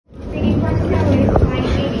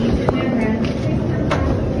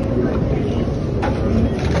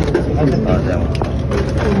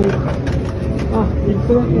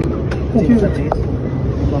These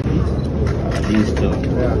two.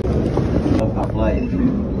 I fly.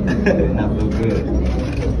 Not feel good.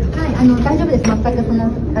 はい、大丈夫です。全くそ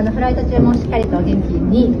のフライト中もしっかりと元気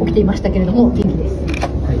に起きていましたけれども、元気です。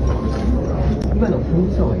はい。今のコン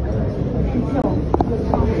ディションはいかがですか？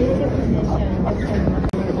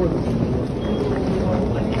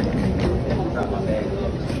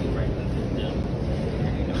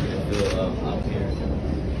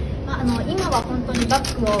今は本当にバ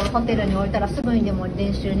ッグをホテルに置いたらすぐにでも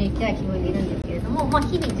練習に行きたい気分でいるんですけれども、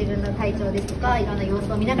日々自分の体調ですとかいろんな様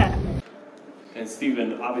子を見ながら。And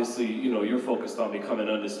Stephen, obviously, you're focused on becoming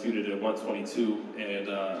undisputed at 122, and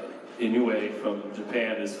Inoue from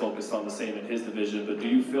Japan is focused on the same in his division. But do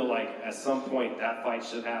you feel like at some point that fight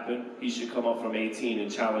should happen? He should come up from 18 and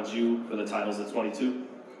challenge you for the titles at 22?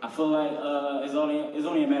 I feel like it's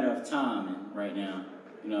only a matter of time right now.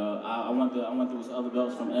 I want those other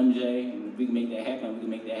belts from MJ, and if we can make that happen, we can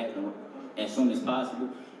make that happen as soon as possible.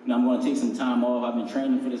 I'm going to take some time off. I've been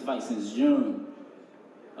training for this fight since June,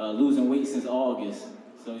 losing weight since August.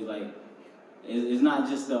 So it's like, it's not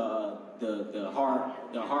just the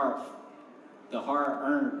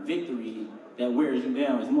hard-earned victory that wears you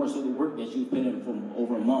down. It's more so the work that you've put in for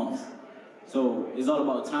over months. So it's all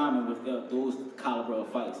about timing with those caliber of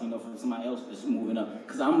fights, from somebody else that's moving up.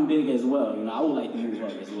 Because I'm big as well, I would like to move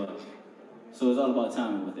up as well. So it's all about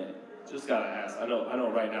timing with that. Just gotta ask, I know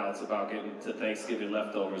right now it's about getting to Thanksgiving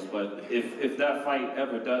leftovers, but if that fight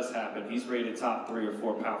ever does happen, he's rated top 3 or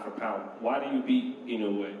 4 pound for pound. Why do you beat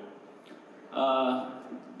Inoue?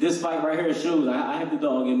 This fight right here shows I have the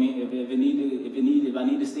dog in me. If I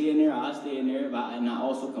need to stay in there, I'll stay in there, and I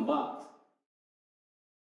also can box.